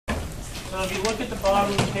So if you look at the bottom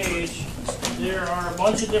of the page, there are a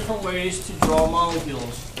bunch of different ways to draw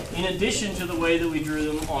molecules, in addition to the way that we drew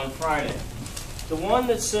them on Friday. The one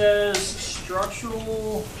that says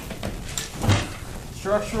structural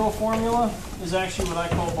formula is actually what I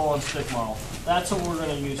call ball and stick model. That's what we're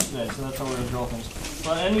going to use today, so that's how we're going to draw things.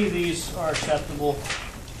 But any of these are acceptable.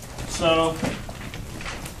 So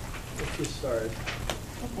let's get started.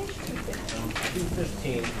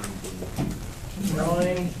 215.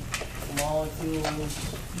 Drawing molecules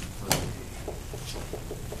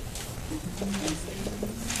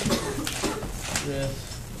with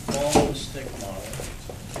ball and stick model.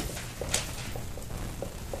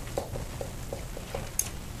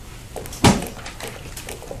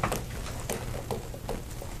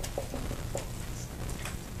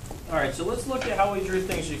 All right, so let's look at how we drew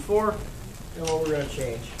things before and what we're going to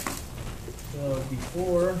change. So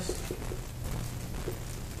before,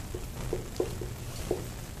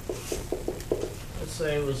 let's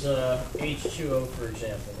say it was H2O, for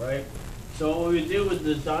example, right? So what we would do with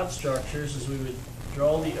the dot structures is we would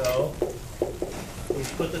draw the O,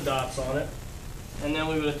 we'd put the dots on it, and then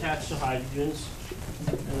we would attach the hydrogens,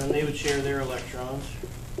 and then they would share their electrons.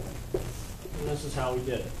 And this is how we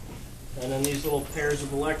did it. And then these little pairs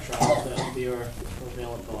of electrons, that would be our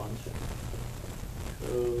covalent bonds.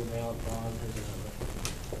 Covalent bond, here's another.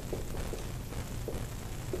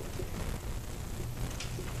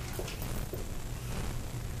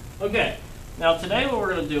 Okay, now today what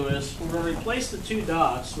we're going to do is we're going to replace the two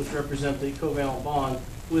dots, which represent the covalent bond,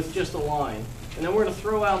 with just a line. And then we're going to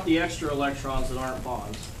throw out the extra electrons that aren't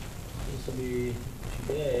bonds. This will be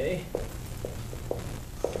today.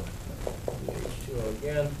 H2O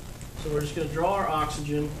again. So we're just going to draw our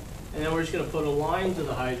oxygen, and then we're just going to put a line to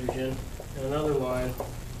the hydrogen, and another line.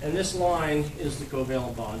 And this line is the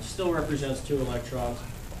covalent bond. Still represents two electrons.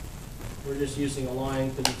 We're just using a line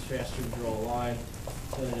because it's faster to draw a line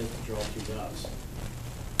than it is to draw two dots.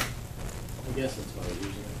 I guess that's why we're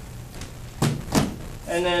using it.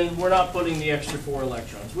 And then we're not putting the extra 4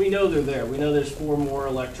 electrons. We know they're there. We know there's 4 more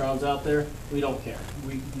electrons out there. We don't care.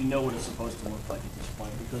 We know what it's supposed to look like at this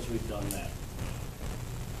point because we've done that.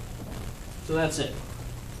 So that's it.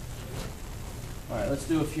 All right, let's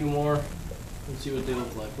do a few more and see what they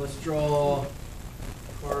look like. Let's draw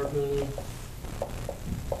carbon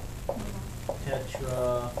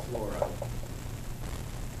tetrafluoride.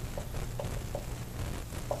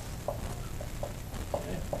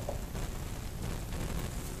 Okay.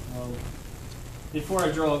 Before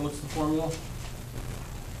I draw it, what's the formula?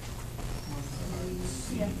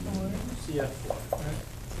 CF4. CF4. Right.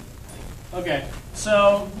 Okay,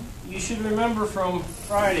 so you should remember from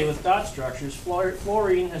Friday with dot structures,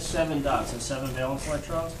 fluorine has 7 dots and 7 valence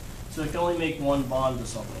electrons, so it can only make 1 bond to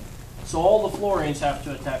something. So all the fluorines have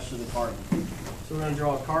to attach to the carbon. So we're going to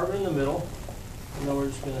draw a carbon in the middle, and then we're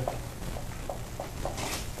just going to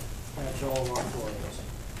attach all of our fluorines.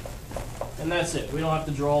 And that's it. We don't have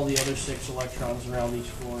to draw all the other 6 electrons around each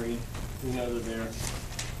fluorine. We know they're there.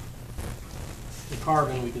 The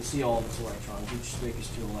carbon, we can see all of its electrons. Each stick is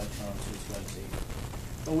 2 electrons, so it's got 8.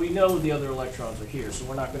 But we know the other electrons are here, so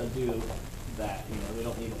we're not going to do that. We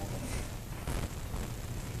don't need all of them.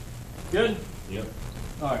 Good? Yep.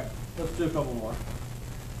 All right, let's do a couple more.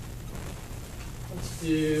 Let's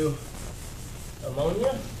do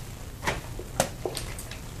ammonia,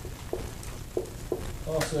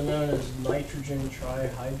 also known as nitrogen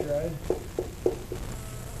trihydride.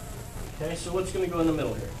 Okay, so what's going to go in the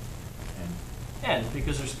middle here? N,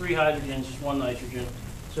 because there's 3 hydrogens, just 1 nitrogen.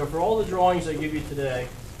 So for all the drawings I give you today,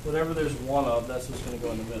 whatever there's 1 of, that's what's going to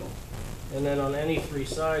go in the middle. And then on any 3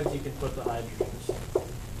 sides, you can put the hydrogens.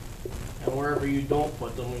 And wherever you don't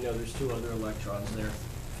put them, we know there's 2 other electrons there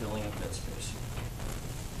filling up that space.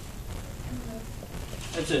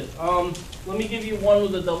 That's it. Let me give you one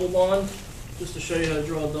with a double bond, just to show you how to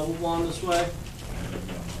draw a double bond this way.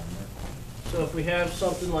 So if we have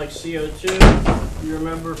something like CO2, you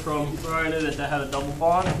remember from Friday that had a double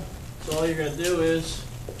bond. So all you're going to do is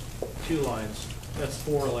 2 lines. That's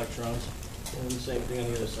 4 electrons. And the same thing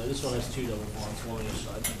on the other side. This one has 2 double bonds, 1 on each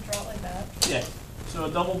side. Draw it like that? Yeah. So a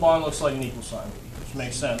double bond looks like an equal sign, which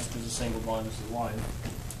makes sense because a single bond is the line.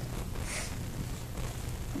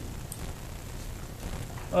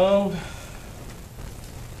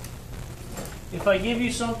 If I give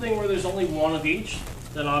you something where there's only 1 of each,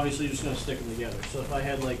 then obviously you're just going to stick them together. So if I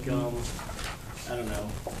had like, I don't know,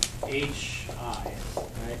 HI,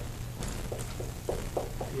 right?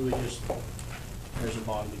 You would just, there's a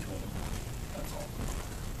bond between them. That's all.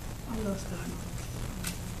 On those cards.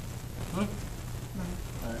 Hmm? No.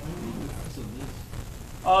 All right.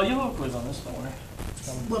 You'll have a quiz on this, don't worry.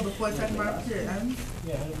 Well, before second part period,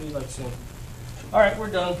 Yeah, it'll be like soon. All right, we're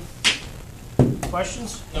done.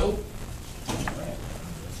 Questions? Nope. All right.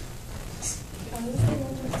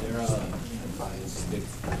 There stick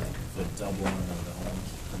for double on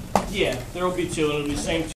the home. Yeah, there will be two, and it'll be same